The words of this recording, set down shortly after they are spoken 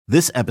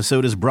This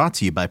episode is brought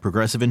to you by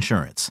Progressive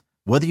Insurance.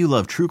 Whether you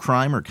love true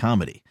crime or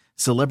comedy,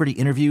 celebrity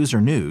interviews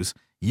or news,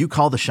 you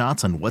call the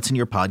shots on what's in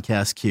your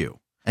podcast queue.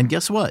 And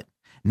guess what?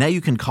 Now you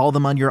can call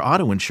them on your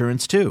auto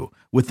insurance too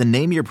with the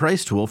Name Your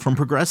Price tool from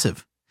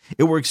Progressive.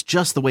 It works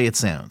just the way it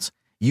sounds.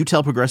 You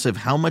tell Progressive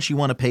how much you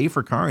want to pay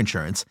for car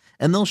insurance,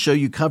 and they'll show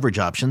you coverage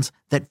options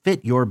that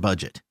fit your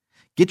budget.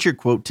 Get your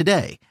quote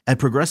today at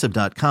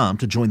Progressive.com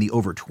to join the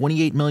over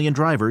 28 million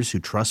drivers who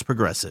trust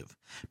Progressive.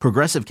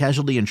 Progressive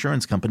Casualty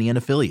Insurance Company and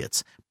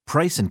Affiliates.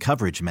 Price and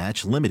coverage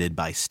match limited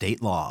by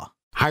state law.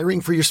 Hiring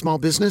for your small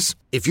business?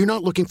 If you're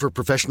not looking for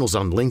professionals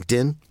on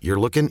LinkedIn, you're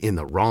looking in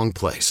the wrong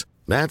place.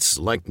 That's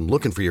like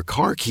looking for your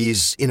car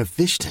keys in a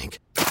fish tank.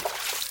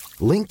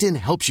 LinkedIn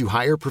helps you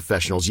hire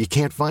professionals you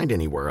can't find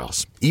anywhere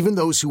else, even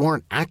those who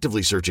aren't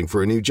actively searching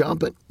for a new job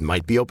but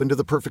might be open to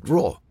the perfect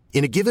role.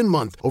 In a given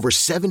month, over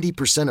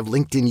 70% of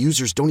LinkedIn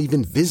users don't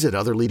even visit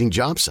other leading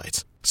job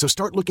sites. So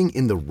start looking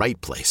in the right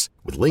place.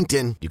 With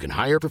LinkedIn, you can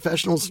hire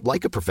professionals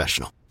like a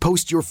professional.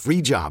 Post your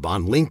free job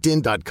on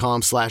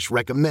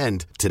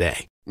linkedin.com/recommend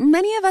today.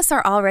 Many of us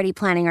are already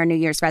planning our New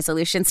Year's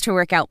resolutions to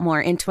work out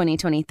more in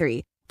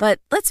 2023. But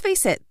let's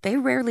face it, they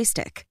rarely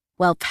stick.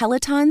 Well,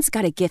 Peloton's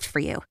got a gift for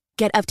you.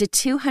 Get up to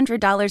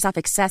 $200 off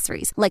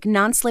accessories like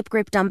non-slip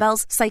grip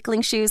dumbbells,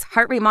 cycling shoes,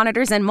 heart rate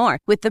monitors, and more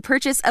with the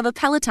purchase of a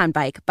Peloton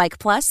bike, Bike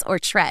Plus, or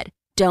Tread.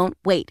 Don't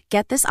wait.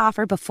 Get this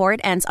offer before it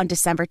ends on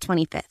December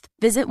 25th.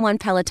 Visit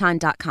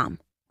onepeloton.com.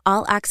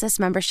 All access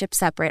membership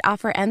separate.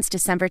 Offer ends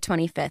December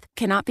 25th.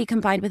 Cannot be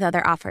combined with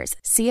other offers.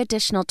 See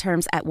additional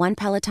terms at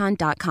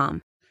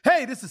onepeloton.com.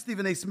 Hey, this is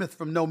Stephen A. Smith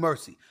from No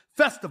Mercy.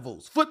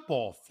 Festivals,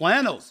 football,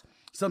 flannels.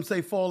 Some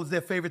say fall is their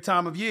favorite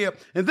time of year.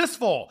 And this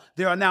fall,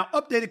 there are now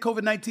updated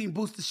COVID-19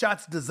 booster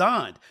shots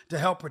designed to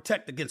help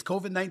protect against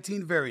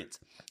COVID-19 variants.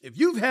 If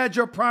you've had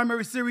your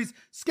primary series,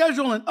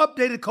 schedule an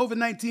updated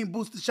COVID-19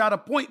 booster shot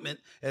appointment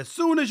as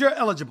soon as you're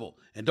eligible.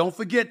 And don't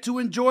forget to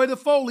enjoy the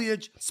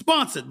foliage.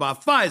 Sponsored by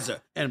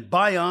Pfizer and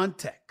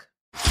BioNTech.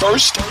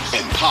 First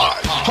and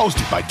Pod,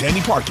 hosted by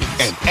Danny Parkins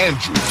and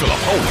Andrew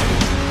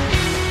Filippone.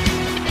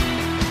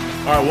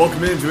 All right,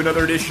 welcome into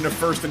another edition of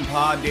First and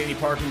Pod. Danny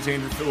Parkins,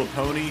 Andrew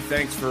Filippone.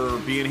 Thanks for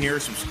being here.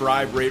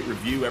 Subscribe, rate,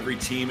 review every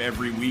team,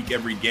 every week,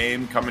 every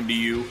game. Coming to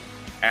you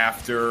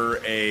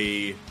after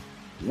a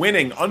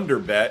winning under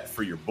bet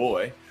for your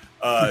boy.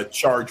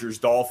 Chargers,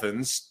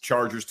 Dolphins.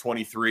 Chargers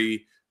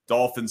 23,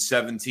 Dolphins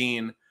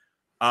 17.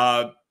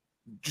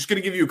 Just going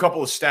to give you a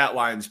couple of stat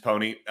lines,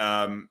 Pony.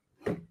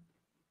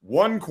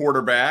 One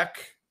quarterback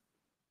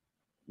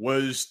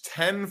was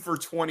 10 for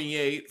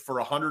 28 for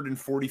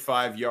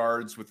 145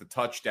 yards with a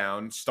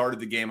touchdown. Started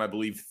the game, I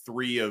believe,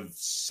 3 of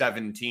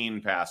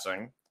 17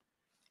 passing.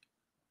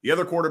 The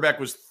other quarterback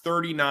was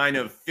 39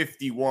 of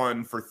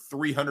 51 for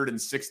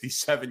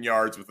 367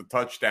 yards with a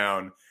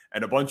touchdown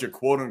and a bunch of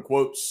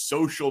quote-unquote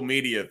social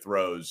media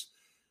throws.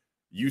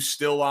 You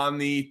still on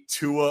the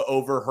Tua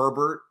over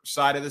Herbert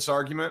side of this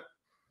argument?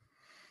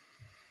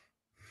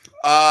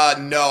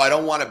 No, I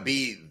don't want to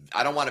be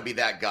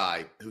that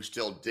guy who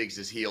still digs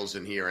his heels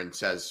in here and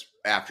says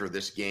after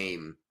this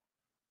game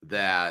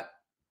that,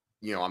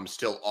 I'm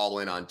still all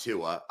in on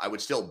Tua. I would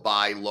still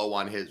buy low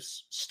on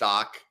his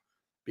stock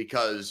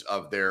because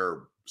of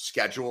their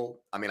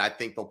schedule. I mean, I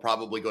think they'll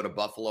probably go to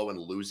Buffalo and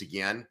lose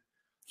again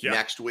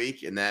next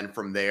week. And then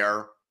from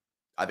there,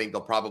 I think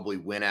they'll probably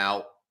win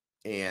out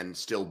and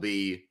still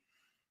be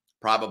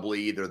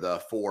probably either the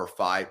 4 or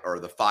 5 or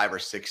the 5 or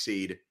 6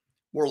 seed.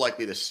 More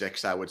likely the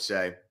 6, I would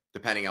say,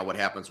 depending on what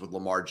happens with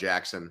Lamar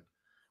Jackson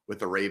with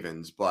the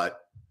Ravens. But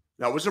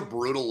it was a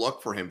brutal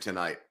look for him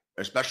tonight,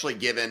 especially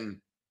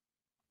given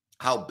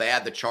how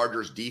bad the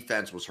Chargers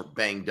defense was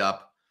banged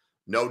up.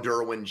 No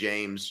Derwin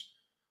James.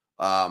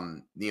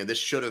 This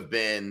should have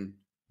been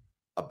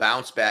a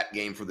bounce back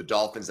game for the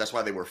Dolphins. That's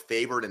why they were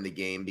favored in the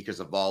game because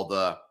of all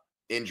the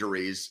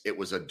injuries. It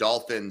was a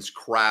Dolphins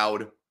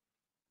crowd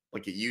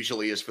like it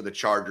usually is for the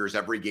Chargers.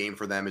 Every game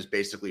for them is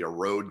basically a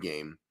road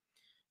game.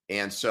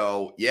 And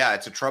so,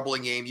 it's a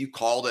troubling game. You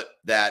called it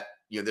that,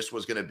 this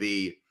was going to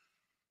be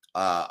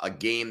a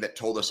game that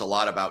told us a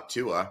lot about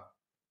Tua.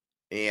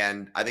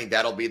 And I think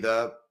that'll be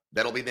the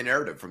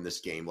narrative from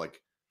this game.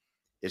 Like,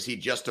 is he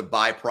just a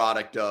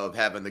byproduct of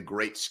having the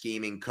great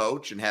scheming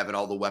coach and having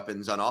all the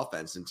weapons on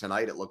offense? And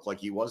tonight it looked like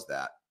he was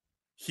that.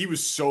 He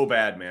was so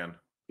bad, man.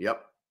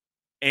 Yep.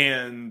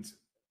 And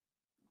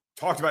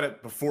talked about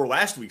it before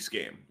last week's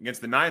game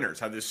against the Niners,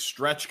 had this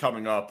stretch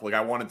coming up. Like,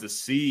 I wanted to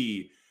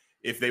see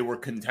if they were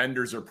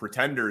contenders or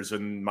pretenders,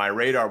 and my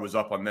radar was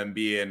up on them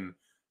being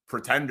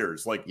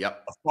pretenders. Like, a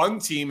fun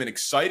team, an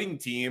exciting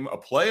team, a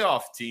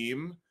playoff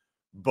team,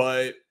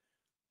 but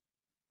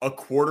a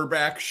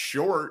quarterback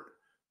short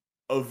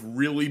of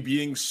really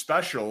being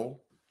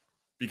special,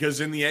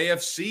 because in the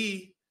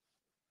AFC,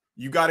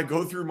 you got to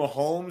go through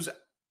Mahomes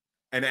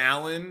and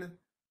Allen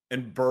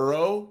and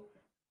Burrow.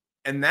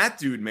 And that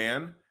dude,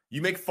 man,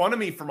 you make fun of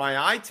me for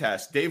my eye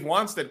test. Dave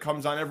Wanstead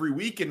comes on every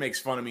week and makes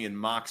fun of me and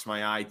mocks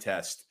my eye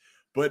test.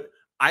 But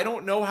I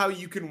don't know how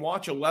you can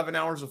watch 11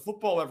 hours of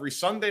football every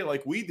Sunday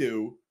like we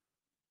do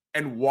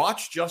and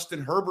watch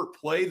Justin Herbert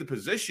play the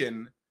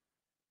position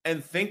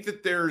and think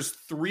that there's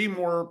 3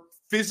 more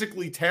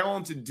physically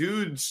talented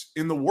dudes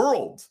in the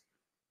world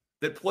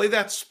that play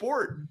that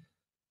sport.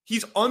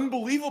 He's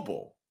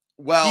unbelievable.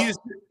 Well,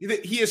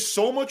 he has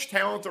so much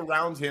talent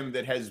around him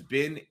that has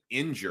been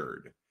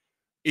injured.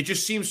 It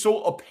just seems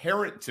so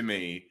apparent to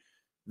me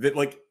that,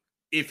 like,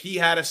 if he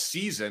had a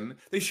season,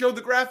 they showed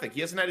the graphic.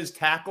 He hasn't had his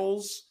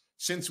tackles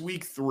since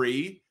week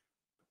 3,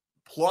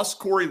 plus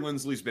Corey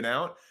Linsley's been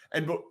out.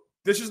 But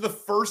this is the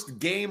first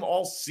game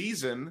all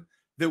season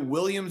that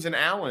Williams and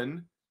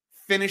Allen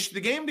finished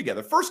the game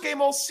together. First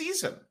game all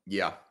season.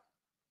 Yeah.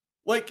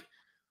 Like,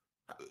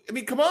 I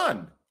mean, come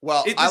on.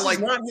 Well, This is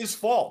not his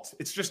fault.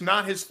 It's just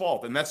not his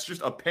fault. And that's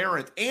just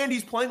apparent. And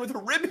he's playing with a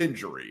rib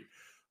injury.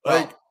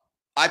 Like,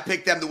 I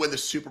picked them to win the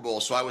Super Bowl,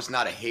 so I was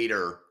not a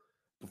hater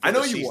before I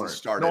know the you season weren't.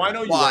 started. No, I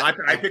know you weren't.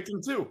 I picked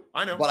them too.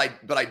 I know.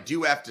 But I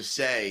do have to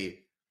say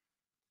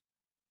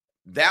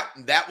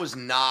that was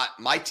not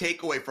my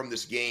takeaway from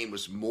this game.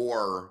 Was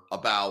more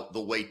about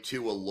the way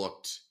Tua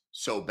looked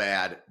so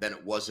bad than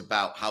it was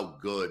about how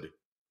good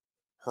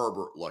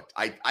Herbert looked.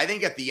 I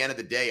think at the end of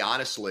the day,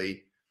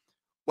 honestly,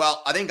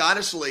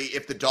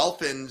 if the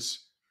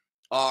Dolphins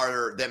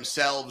are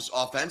themselves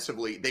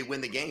offensively, they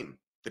win the game.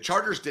 The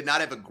Chargers did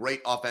not have a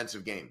great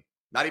offensive game.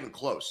 Not even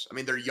close. I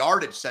mean, their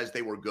yardage says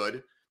they were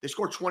good. They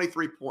scored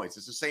 23 points.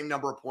 It's the same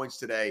number of points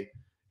today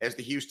as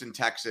the Houston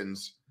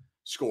Texans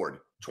scored.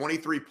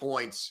 23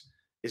 points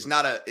is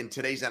not in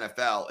today's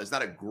NFL, is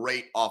not a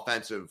great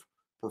offensive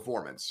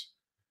performance.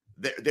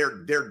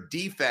 Their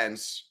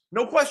defense.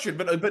 No question,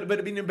 but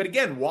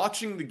again,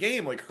 watching the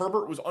game, like,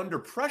 Herbert was under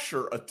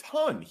pressure a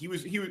ton. He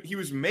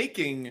was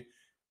making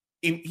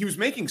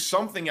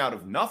something out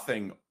of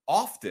nothing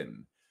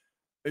often.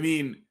 I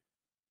mean,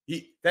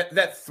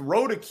 that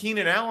throw to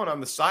Keenan Allen on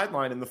the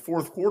sideline in the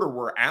fourth quarter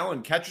where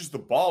Allen catches the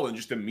ball and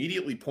just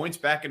immediately points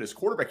back at his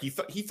quarterback. He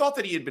thought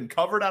that he had been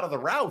covered out of the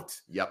route.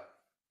 Yep.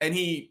 And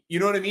you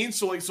know what I mean?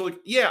 So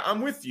yeah,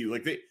 I'm with you.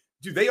 Like,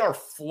 they are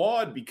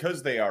flawed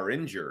because they are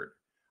injured.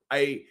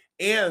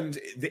 And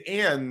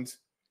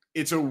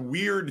it's a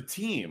weird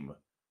team,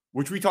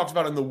 which we talked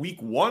about in the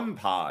week 1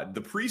 pod,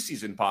 the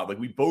preseason pod. Like,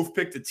 we both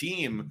picked a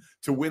team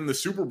to win the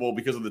Super Bowl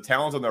because of the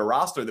talent on their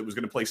roster that was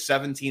going to play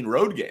 17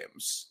 road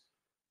games.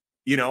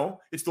 You know,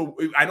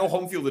 I know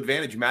home field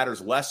advantage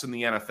matters less in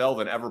the NFL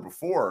than ever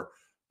before,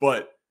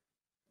 but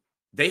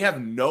they have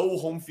no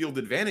home field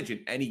advantage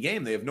in any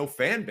game. They have no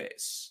fan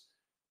base.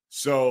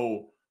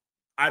 So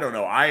I don't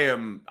know.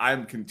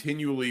 I'm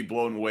continually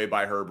blown away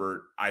by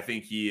Herbert. I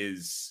think he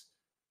is.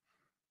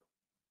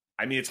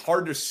 I mean, it's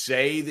hard to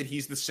say that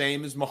he's the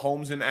same as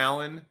Mahomes and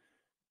Allen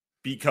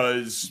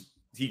because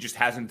he just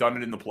hasn't done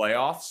it in the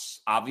playoffs,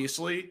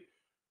 obviously.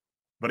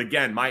 But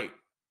again, my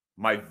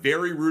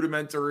very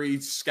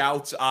rudimentary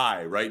scout's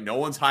eye, right? No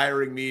one's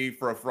hiring me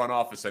for a front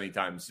office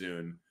anytime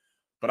soon.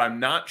 But I'm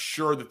not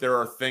sure that there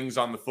are things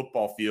on the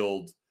football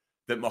field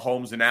that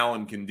Mahomes and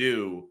Allen can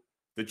do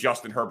that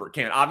Justin Herbert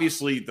can't.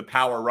 Obviously, the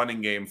power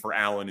running game for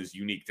Allen is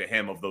unique to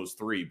him of those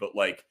 3. But,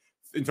 like,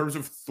 in terms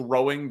of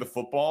throwing the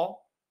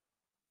football,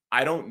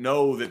 I don't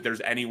know that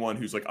there's anyone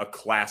who's, like, a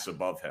class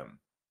above him.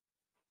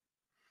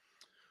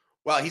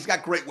 Well, he's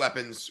got great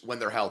weapons when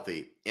they're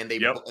healthy, and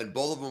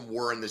both of them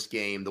were in this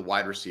game, the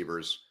wide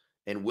receivers.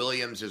 And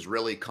Williams has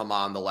really come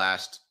on the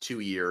last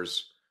 2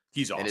 years.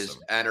 He's awesome. And has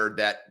entered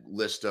that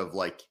list of,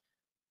 like,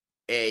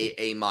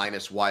 A-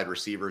 wide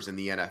receivers in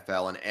the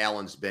NFL, and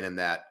Allen's been in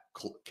that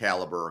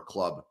caliber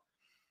club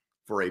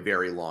for a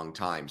very long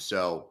time.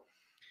 So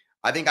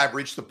I think I've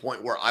reached the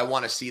point where I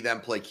want to see them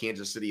play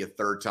Kansas City a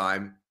third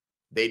time.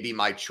 They'd be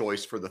my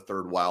choice for the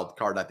third wild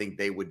card. I think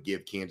they would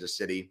give Kansas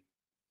City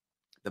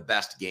the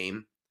best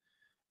game.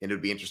 And it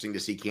would be interesting to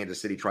see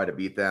Kansas City try to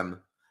beat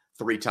them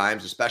 3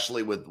 times,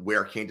 especially with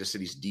where Kansas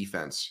City's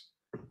defense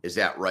is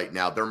at right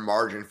now. Their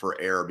margin for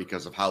error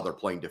because of how they're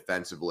playing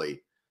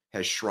defensively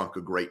has shrunk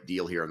a great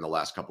deal here in the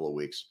last couple of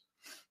weeks.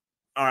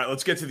 All right,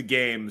 let's get to the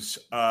games.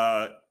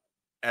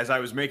 As I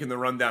was making the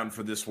rundown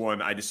for this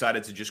one, I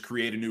decided to just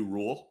create a new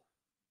rule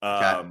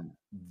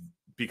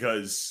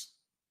because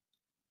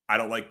I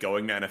don't like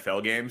going to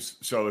NFL games.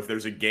 So if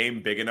there's a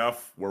game big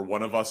enough where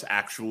one of us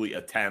actually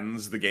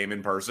attends the game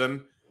in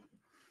person,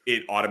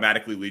 it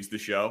automatically leads the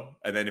show.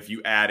 And then if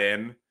you add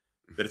in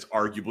that it's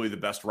arguably the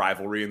best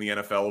rivalry in the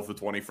NFL of the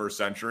 21st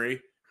century,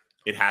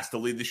 it has to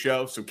lead the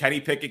show. So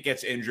Kenny Pickett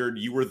gets injured.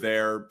 You were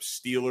there.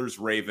 Steelers,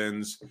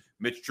 Ravens.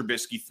 Mitch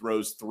Trubisky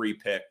throws 3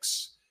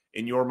 picks.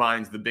 In your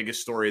minds, the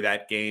biggest story of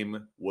that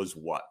game was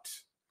what?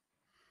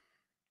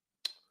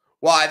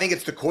 Well, I think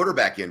it's the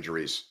quarterback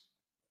injuries.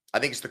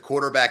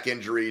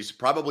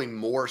 Probably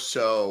more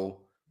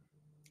so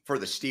for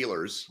the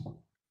Steelers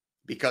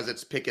because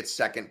it's Pickett's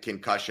second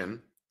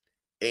concussion.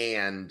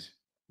 And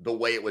the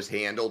way it was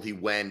handled, he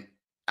went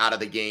out of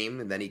the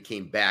game and then he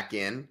came back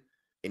in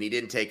and he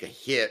didn't take a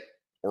hit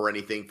or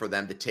anything for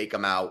them to take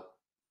him out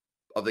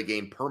of the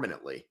game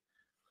permanently.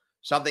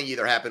 Something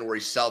either happened where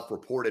he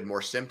self-reported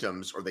more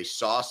symptoms or they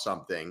saw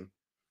something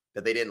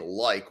that they didn't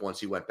like once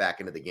he went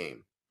back into the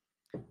game.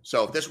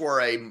 So if this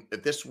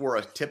were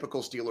a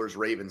typical Steelers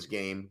Ravens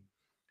game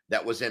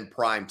that was in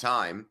prime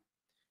time,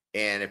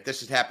 and if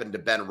this had happened to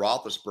Ben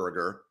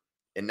Roethlisberger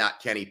and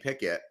not Kenny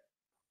Pickett,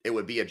 it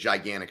would be a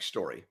gigantic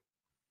story.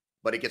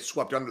 But it gets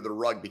swept under the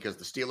rug because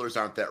the Steelers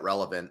aren't that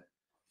relevant.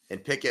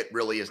 And Pickett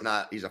really is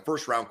not. He's a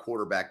first-round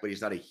quarterback, but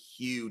he's not a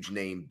huge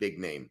name, big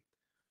name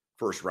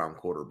first-round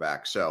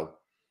quarterback. So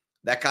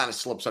that kind of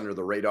slips under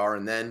the radar.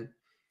 And then,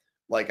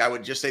 like, I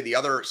would just say the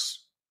other,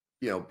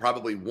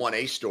 probably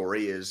 1A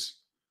story is,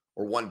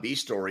 or 1B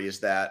story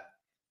is that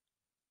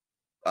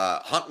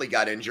Huntley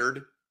got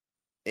injured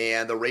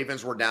and the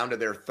Ravens were down to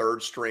their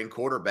third-string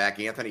quarterback,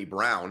 Anthony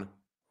Brown,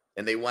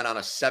 and they went on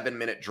a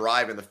 7-minute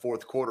drive in the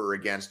fourth quarter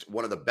against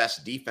one of the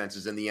best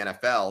defenses in the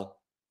NFL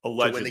to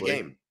win the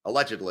game.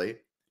 Allegedly,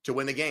 to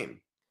win the game.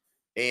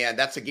 And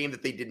that's a game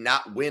that they did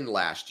not win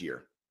last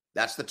year.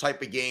 That's the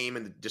type of game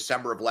in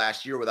December of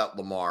last year without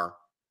Lamar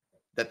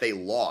that they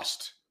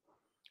lost.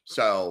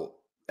 So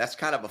that's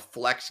kind of a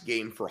flex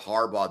game for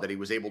Harbaugh that he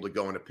was able to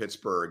go into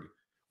Pittsburgh,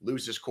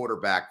 lose his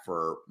quarterback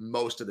for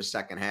most of the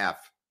second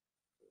half,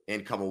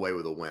 and come away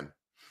with a win.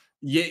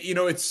 Yeah,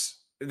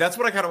 that's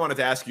what I kind of wanted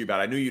to ask you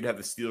about. I knew you'd have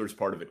the Steelers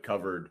part of it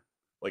covered.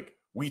 Like,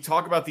 we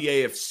talk about the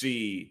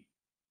AFC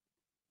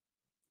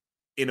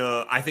in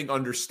a, I think,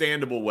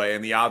 understandable way,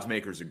 and the odds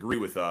makers agree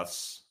with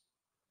us,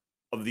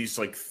 of these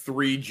like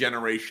 3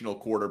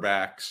 generational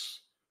quarterbacks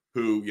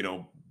who,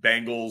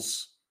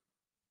 Bengals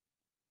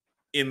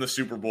in the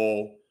Super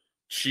Bowl,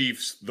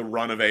 Chiefs, the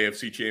run of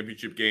AFC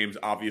championship games,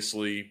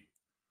 obviously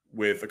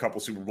with a couple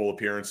Super Bowl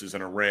appearances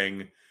and a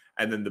ring,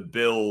 and then the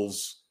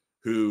Bills,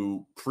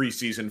 who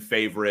preseason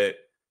favorite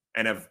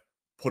and have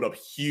put up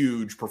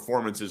huge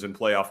performances in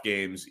playoff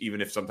games,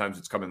 even if sometimes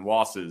it's come in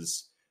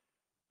losses.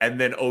 And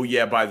then, oh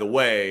yeah, by the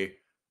way,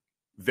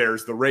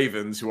 there's the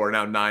Ravens, who are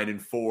now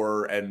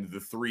 9-4 and the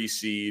 3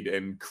 seed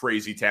and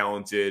crazy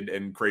talented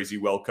and crazy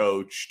well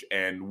coached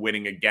and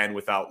winning again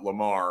without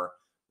Lamar.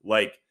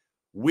 Like,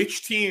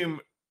 which team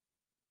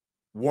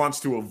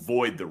wants to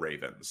avoid the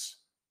Ravens,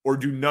 or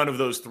do none of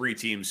those 3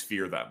 teams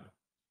fear them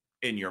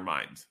in your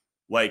mind?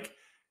 Like,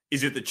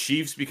 is it the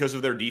Chiefs because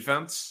of their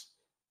defense?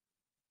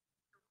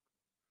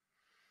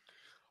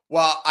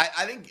 Well,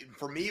 I think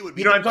for me it would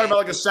be. I'm talking about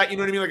like a second. You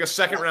know what I mean? Like a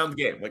second round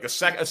game, like a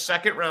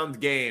second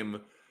round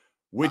game.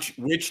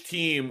 Which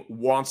team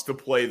wants to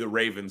play the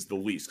Ravens the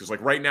least? Because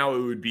like right now it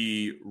would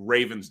be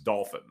Ravens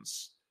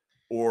Dolphins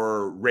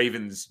or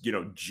Ravens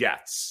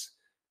Jets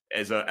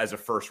as a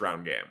first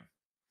round game.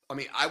 I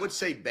mean, I would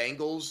say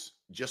Bengals,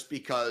 just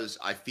because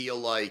I feel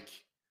like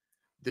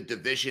the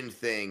division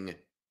thing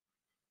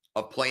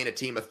of playing a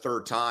team a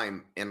third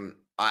time, and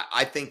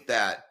I think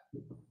that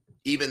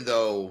even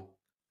though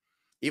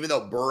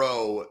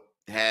Burrow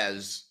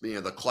has,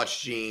 the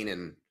clutch gene,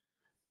 and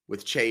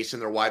with Chase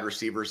and their wide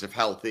receivers, if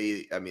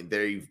healthy, I mean,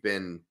 they've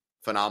been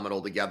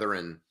phenomenal together,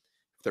 and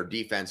if their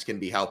defense can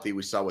be healthy,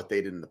 we saw what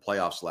they did in the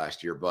playoffs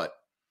last year. But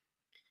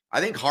I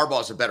think Harbaugh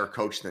is a better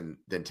coach than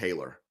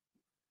Taylor.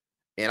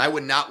 And I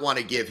would not want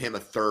to give him a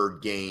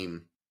third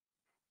game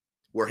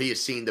where he has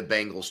seen the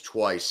Bengals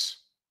twice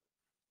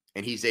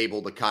and he's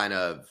able to kind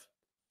of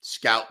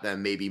scout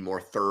them maybe more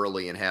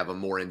thoroughly and have a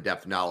more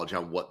in-depth knowledge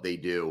on what they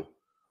do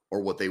or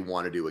what they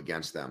want to do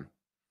against them.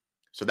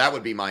 So that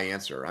would be my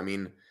answer. I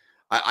mean,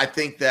 I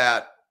think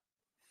that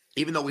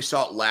even though we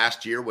saw it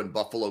last year when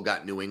Buffalo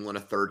got New England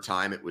a third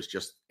time, it was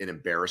just an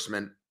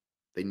embarrassment.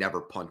 They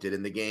never punted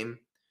in the game.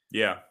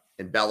 Yeah.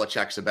 And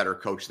Belichick's a better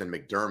coach than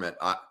McDermott.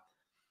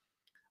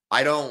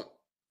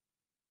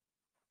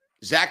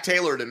 Zach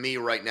Taylor to me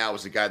right now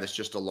is a guy that's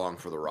just along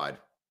for the ride.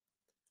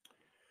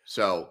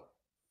 So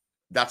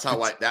that's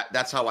how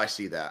I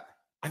see that.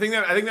 I think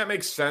that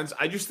makes sense.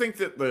 I just think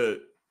that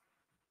the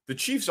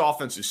Chiefs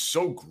offense is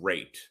so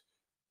great,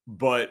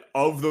 but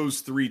of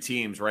those 3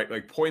 teams, right?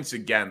 Like points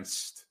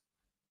against,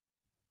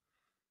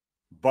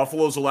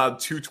 Buffalo's allowed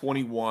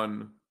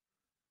 221,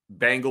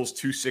 Bengals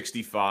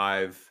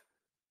 265,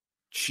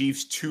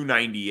 Chiefs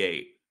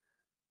 298.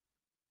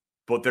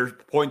 But their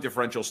point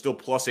differential still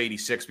plus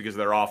 86 because of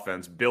their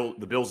offense.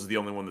 The Bills is the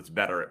only one that's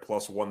better at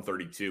plus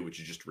 132, which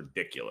is just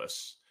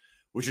ridiculous,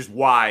 which is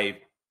why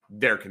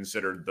they're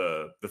considered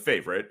the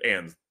favorite.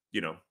 And,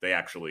 they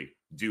actually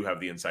do have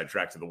the inside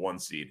track to the 1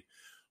 seed.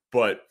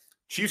 But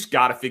Chiefs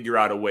got to figure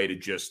out a way to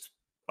just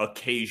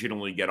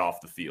occasionally get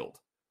off the field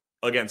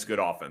against good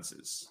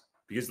offenses,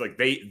 because like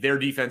their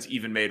defense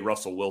even made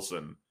Russell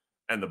Wilson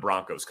and the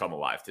Broncos come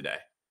alive today.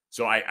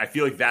 So I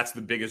feel like that's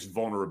the biggest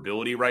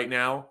vulnerability right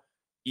now.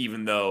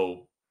 Even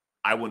though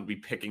I wouldn't be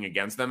picking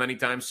against them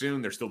anytime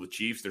soon, they're still the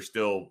Chiefs. They're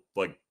still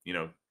like,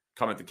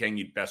 come at the king,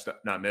 you'd best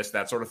not miss,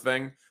 that sort of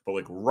thing. But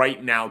like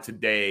right now,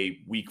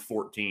 today, week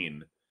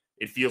 14,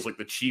 it feels like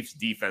the Chiefs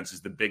defense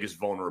is the biggest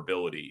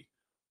vulnerability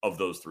of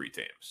those 3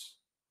 teams.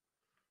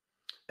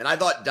 And I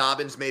thought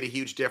Dobbins made a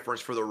huge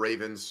difference for the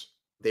Ravens.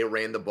 They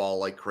ran the ball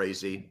like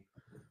crazy.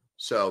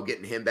 So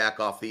getting him back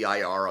off the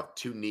IR of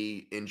 2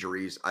 knee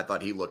injuries, I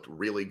thought he looked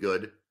really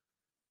good,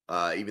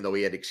 even though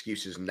he had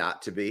excuses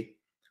not to be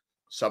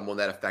someone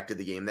that affected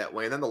the game that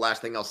way. And then the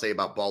last thing I'll say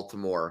about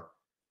Baltimore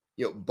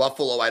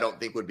Buffalo, I don't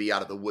think would be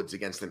out of the woods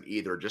against them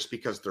either, just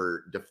because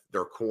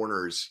their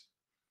corners,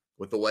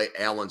 with the way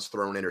Allen's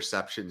thrown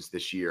interceptions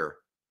this year.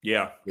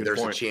 Yeah,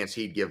 there's a chance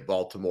he'd give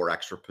Baltimore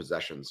extra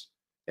possessions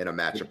in a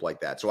matchup like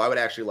that. So I would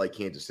actually like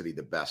Kansas City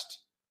the best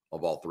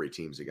of all three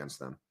teams against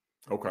them.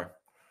 Okay.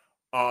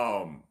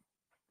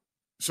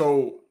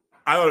 So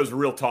I thought it was a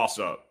real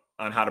toss-up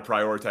on how to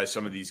prioritize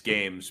some of these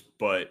games,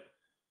 but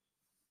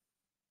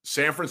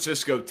San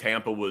Francisco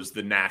Tampa was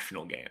the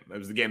national game. It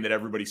was the game that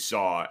everybody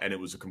saw, and it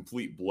was a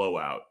complete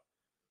blowout.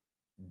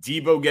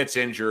 Debo gets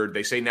injured.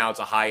 They say now it's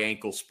a high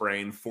ankle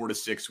sprain, 4 to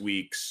 6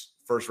 weeks.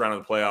 First round of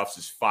the playoffs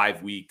is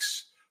 5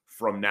 weeks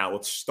from now.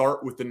 Let's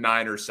start with the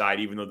Niners side,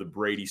 even though the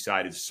Brady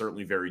side is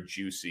certainly very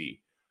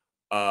juicy.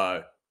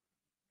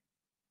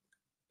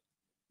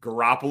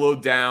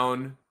 Garoppolo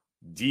down,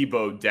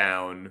 Debo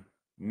down.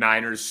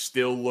 Niners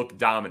still look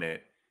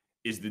dominant.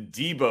 Is the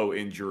Debo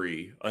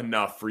injury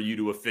enough for you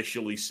to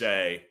officially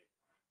say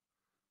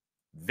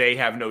they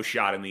have no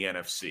shot in the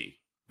NFC?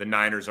 The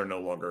Niners are no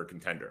longer a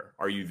contender.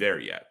 Are you there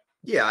yet?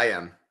 Yeah, I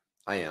am.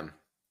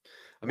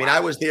 I mean, I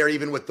was there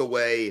even with the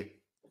way,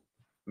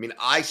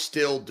 I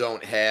still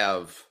don't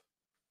have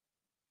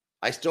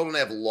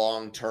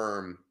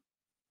long-term,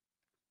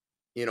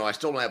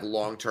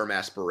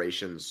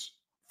 aspirations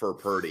for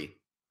Purdy.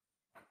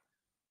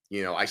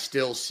 I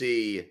still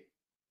see,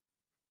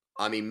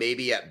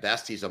 maybe at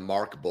best he's a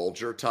Mark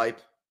Bulger type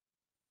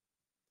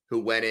who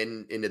went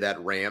into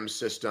that Rams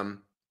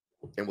system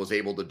and was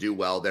able to do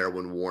well there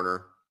when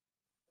Warner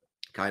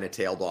kind of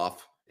tailed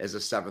off as a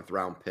 7th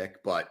round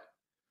pick. But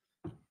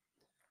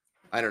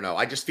I don't know.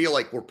 I just feel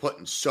like we're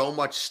putting so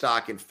much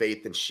stock and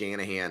faith in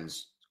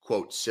Shanahan's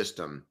quote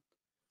system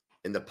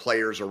and the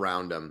players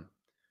around him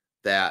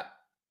that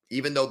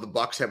even though the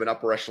Bucs have an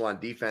upper echelon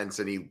defense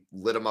and he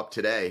lit them up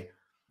today,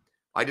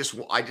 I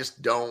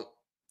just don't.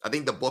 I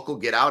think the book will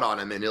get out on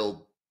him and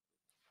he'll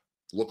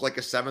look like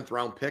a 7th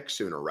round pick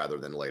sooner rather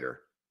than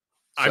later.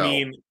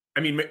 So,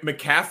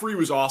 McCaffrey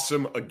was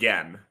awesome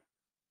again.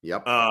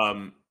 Yep.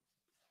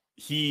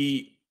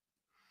 He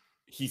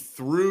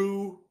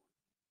threw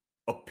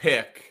a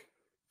pick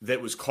that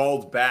was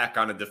called back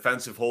on a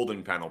defensive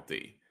holding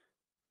penalty,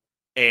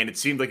 and it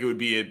seemed like it would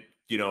be a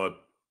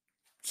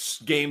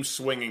game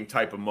swinging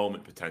type of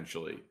moment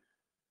potentially.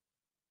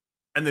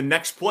 And the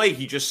next play,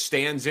 he just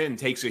stands in,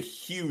 takes a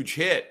huge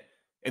hit,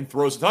 and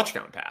throws a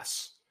touchdown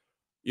pass.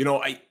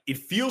 It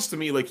feels to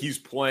me like he's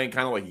playing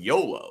kind of like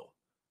YOLO.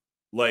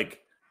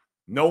 Like,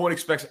 no one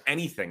expects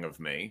anything of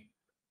me.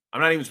 I'm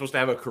not even supposed to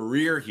have a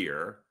career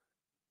here.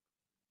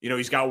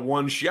 He's got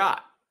one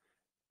shot.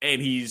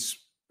 And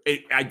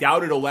I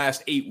doubt it'll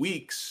last 8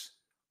 weeks,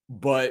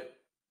 but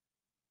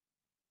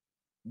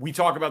we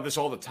talk about this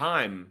all the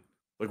time.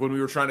 Like when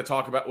we were trying to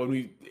talk about,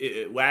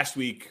 last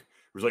week,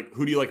 it was like,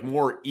 who do you like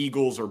more,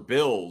 Eagles or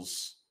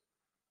Bills?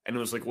 And it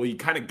was like, well, you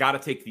kind of got to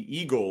take the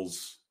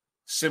Eagles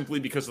simply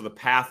because of the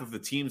path of the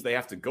teams they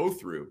have to go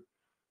through.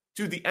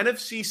 Dude, the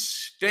NFC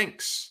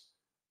stinks.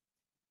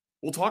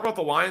 We'll talk about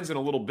the Lions in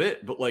a little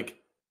bit, but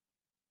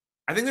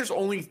I think there's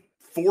only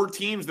 4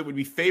 teams that would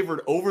be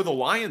favored over the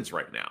Lions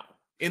right now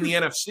in the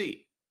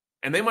NFC.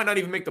 And they might not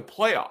even make the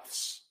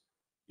playoffs.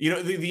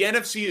 The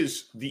NFC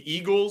is the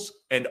Eagles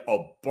and a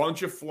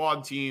bunch of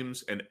flawed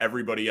teams and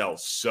everybody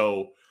else.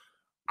 So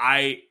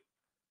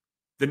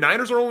the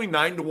Niners are only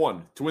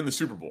 9-1 to win the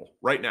Super Bowl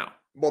right now.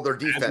 Well, their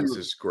defense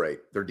is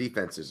great. Their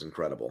defense is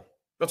incredible.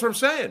 That's what I'm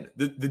saying.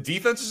 The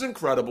defense is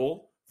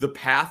incredible. The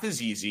path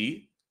is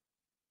easy.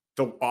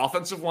 The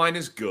offensive line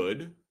is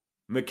good.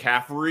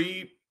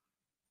 McCaffrey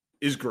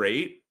is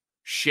great.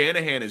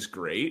 Shanahan is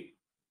great.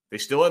 They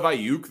still have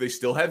Ayuk. They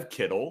still have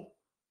Kittle.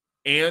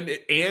 And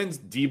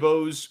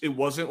Debo's, it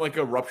wasn't like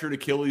a ruptured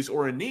Achilles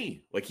or a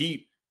knee. Like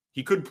he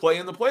could play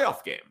in the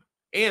playoff game.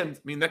 And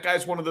that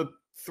guy's one of the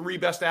 3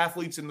 best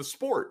athletes in the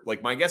sport.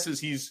 Like my guess is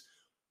he's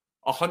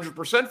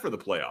 100% for the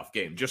playoff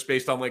game, just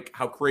based on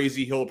how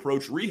crazy he'll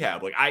approach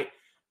rehab. Like I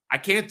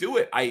can't do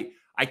it. I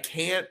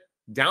can't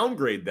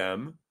downgrade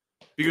them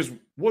because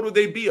what would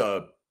they be,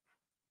 a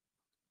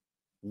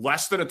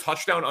less than a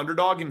touchdown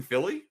underdog in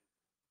Philly?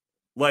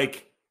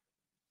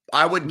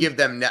 I would give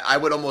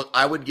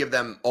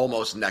them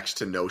almost next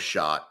to no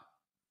shot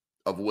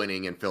of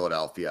winning in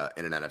Philadelphia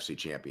in an NFC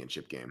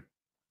Championship game.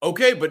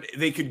 Okay, but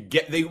they could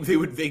get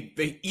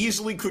they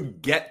easily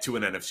could get to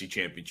an NFC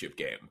Championship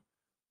game.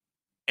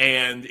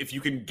 And if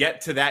you can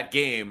get to that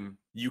game,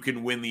 you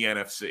can win the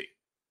NFC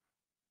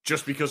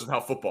just because of how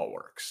football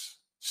works.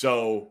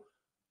 So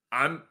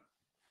I'm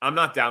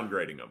not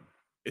downgrading them.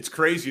 It's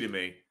crazy to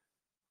me,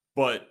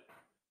 but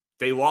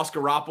they lost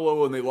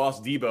Garoppolo and they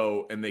lost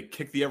Debo and they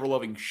kicked the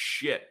ever-loving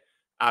shit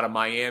out of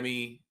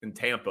Miami and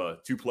Tampa,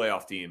 2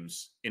 playoff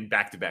teams in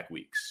back-to-back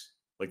weeks.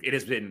 It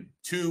has been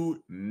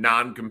 2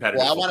 non-competitive.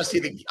 Well, I want to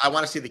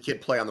see the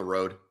kid play on the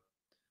road.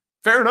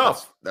 Fair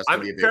enough. That's going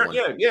to be a big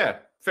one. Yeah.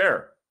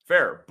 Fair.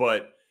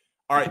 But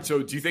all right.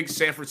 So do you think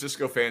San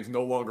Francisco fans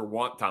no longer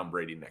want Tom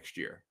Brady next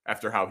year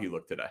after how he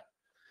looked today?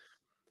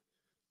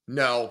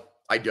 No,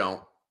 I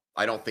don't.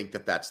 I don't think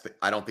that that's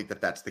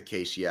the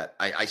case yet.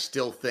 I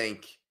still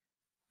think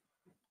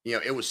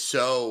it was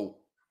so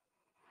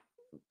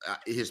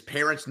his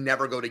parents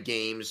never go to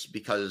games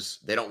because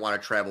they don't want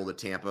to travel to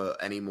Tampa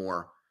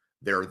anymore.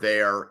 They're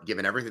there,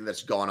 given everything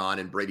that's gone on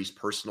in Brady's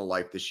personal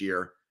life this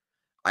year.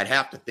 I'd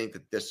have to think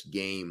that this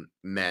game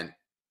meant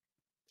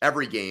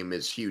every game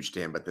is huge to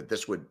him, but that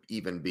this would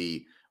even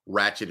be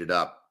ratcheted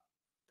up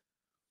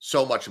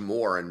so much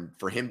more. And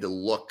for him to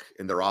look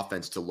in their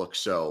offense to look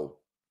so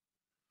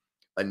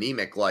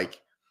anemic, like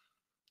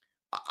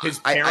his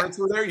parents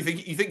were there.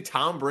 You think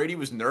Tom Brady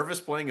was nervous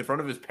playing in front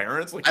of his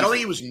parents? Like, I don't think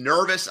he was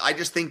nervous. I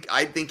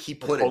think he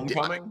put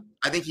homecoming.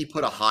 I think he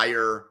put a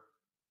higher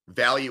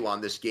value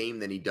on this game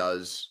than he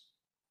does.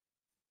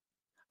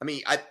 I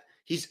mean, I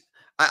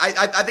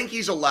think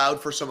he's allowed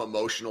for some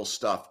emotional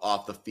stuff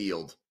off the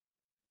field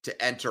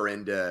to enter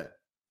into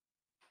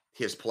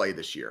his play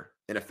this year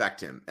and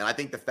affect him. And I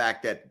think the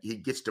fact that he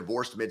gets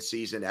divorced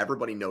midseason,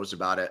 everybody knows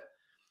about it.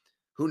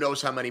 Who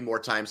knows how many more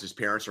times his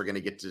parents are going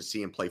to get to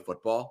see him play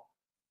football?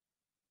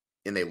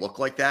 And they look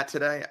like that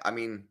today. I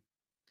mean,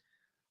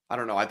 I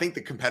don't know. I think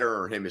the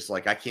competitor in him is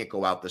like, I can't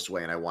go out this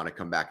way and I want to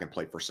come back and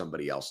play for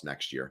somebody else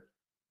next year.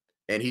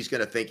 And he's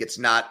going to think it's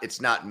not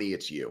me,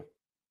 it's you.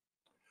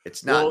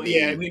 It's not me.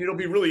 Yeah, I mean, it'll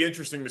be really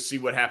interesting to see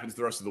what happens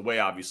the rest of the way,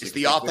 obviously. It's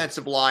the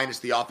offensive line. It's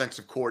the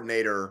offensive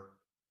coordinator.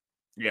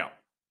 Yeah.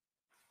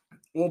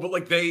 Well,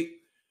 but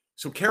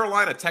so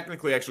Carolina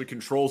technically actually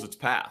controls its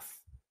path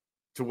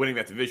to winning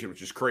that division,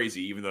 which is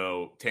crazy, even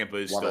though Tampa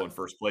is still in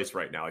first place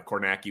right now. Like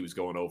Kornacki was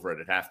going over it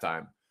at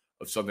halftime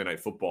of Sunday Night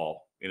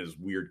Football in his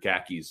weird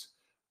khakis.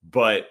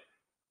 But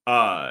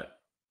how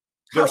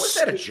is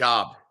that a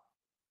job?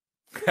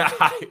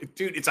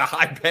 Dude, it's a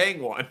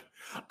high-paying one.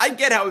 I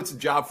get how it's a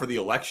job for the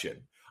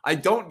election. I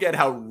don't get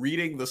how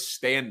reading the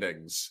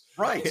standings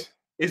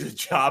is a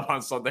job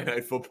on Sunday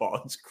Night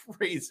Football. It's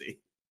crazy.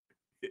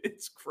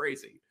 It's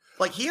crazy.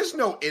 Like, he has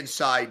no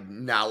inside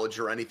knowledge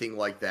or anything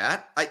like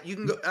that.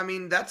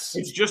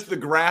 It's just the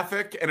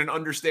graphic and an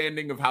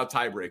understanding of how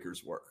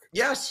tiebreakers work.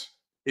 Yes.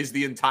 Is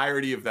the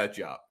entirety of that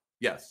job.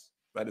 Yes.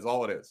 That is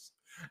all it is.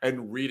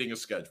 And reading a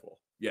schedule.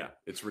 Yeah,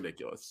 it's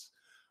ridiculous.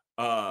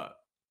 But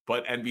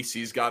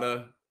NBC's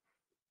gotta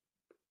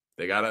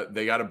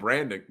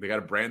brand it. They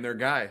gotta brand their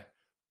guy.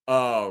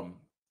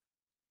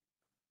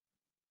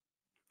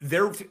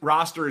 Their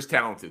roster is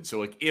talented. So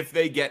like if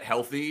they get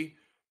healthy,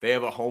 they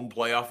have a home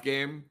playoff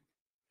game.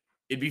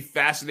 It'd be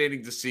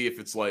fascinating to see if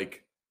it's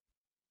like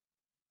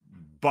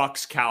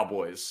Bucks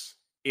Cowboys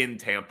in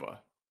Tampa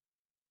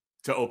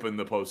to open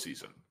the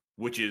postseason,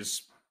 which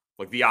is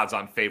like the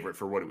odds-on favorite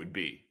for what it would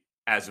be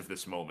as of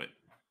this moment.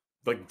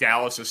 Like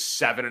Dallas is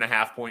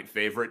 7.5-point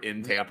favorite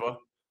in Tampa.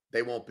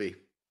 They won't be.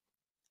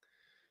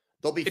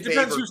 They'll be. It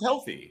depends who's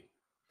healthy.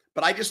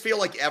 But I just feel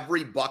like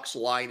every Bucks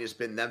line has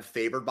been them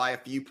favored by a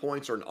few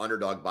points or an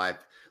underdog by,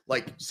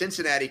 like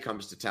Cincinnati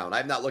comes to town. I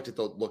have not looked at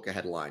the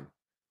look-ahead line.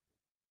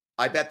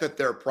 I bet that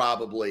they're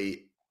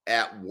probably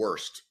at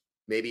worst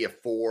maybe a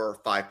 4 or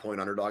 5 point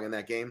underdog in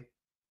that game.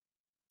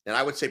 And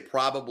I would say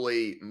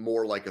probably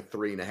more like a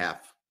 3.5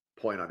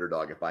 point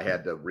underdog if I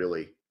had to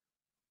really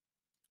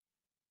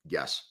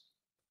guess.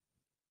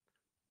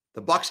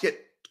 The Bucks get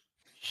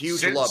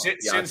huge love.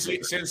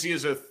 Since he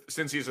is a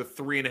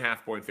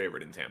 3.5 point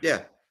favorite in Tampa.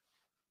 Yeah.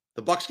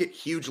 The Bucks get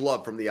huge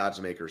love from the odds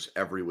makers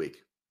every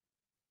week.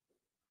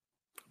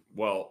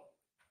 Well,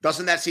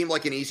 doesn't that seem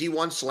like an easy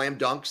one? Slam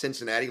dunk,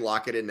 Cincinnati,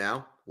 lock it in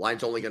now.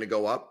 Line's only going to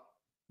go up.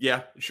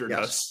 Yeah, it sure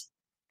does.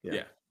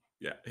 Yeah,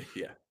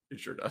 it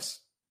sure does.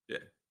 Yeah,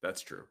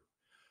 that's true.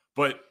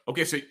 But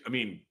okay, so I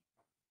mean,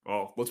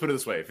 well, let's put it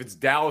this way: if it's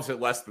Dallas at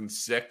less than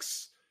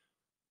 6,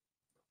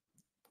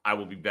 I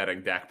will be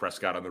betting Dak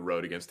Prescott on the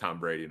road against Tom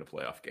Brady in a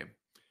playoff game.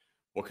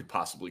 What could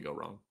possibly go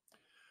wrong?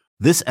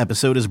 This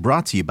episode is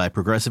brought to you by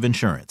Progressive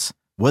Insurance.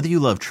 Whether you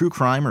love true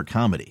crime or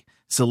comedy,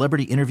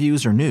 celebrity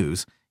interviews or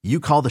news, you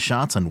call the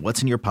shots on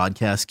what's in your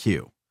podcast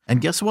queue. And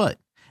guess what?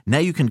 Now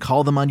you can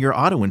call them on your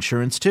auto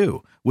insurance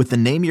too with the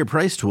Name Your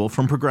Price tool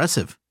from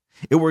Progressive.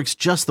 It works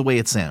just the way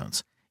it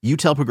sounds. You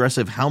tell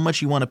Progressive how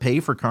much you want to pay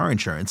for car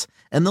insurance,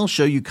 and they'll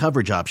show you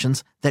coverage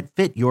options that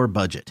fit your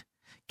budget.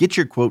 Get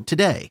your quote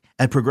today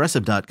at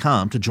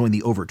Progressive.com to join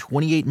the over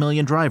 28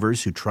 million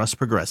drivers who trust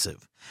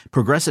Progressive.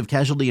 Progressive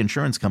Casualty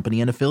Insurance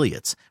Company and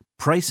Affiliates.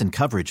 Price and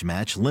coverage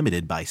match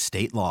limited by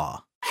state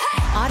law.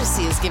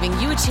 Odyssey is giving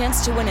you a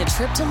chance to win a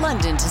trip to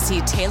London to see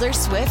Taylor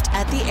Swift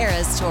at the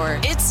Eras Tour.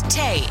 It's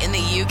Tay in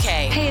the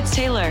UK. Hey, it's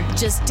Taylor.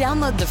 Just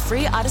download the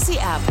free Odyssey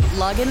app,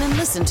 log in and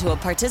listen to a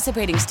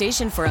participating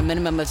station for a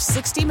minimum of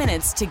 60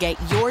 minutes to get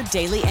your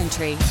daily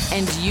entry.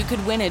 And you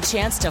could win a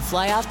chance to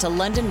fly off to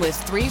London with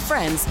 3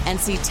 friends and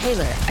see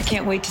Taylor. I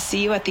can't wait to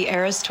see you at the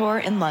Eras Tour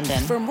in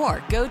London. For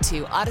more, go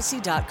to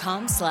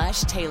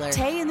odyssey.com/Taylor.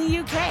 Tay in the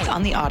UK. It's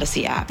on the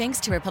Odyssey app. Thanks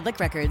to Republic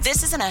Records.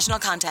 This is a national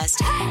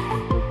contest.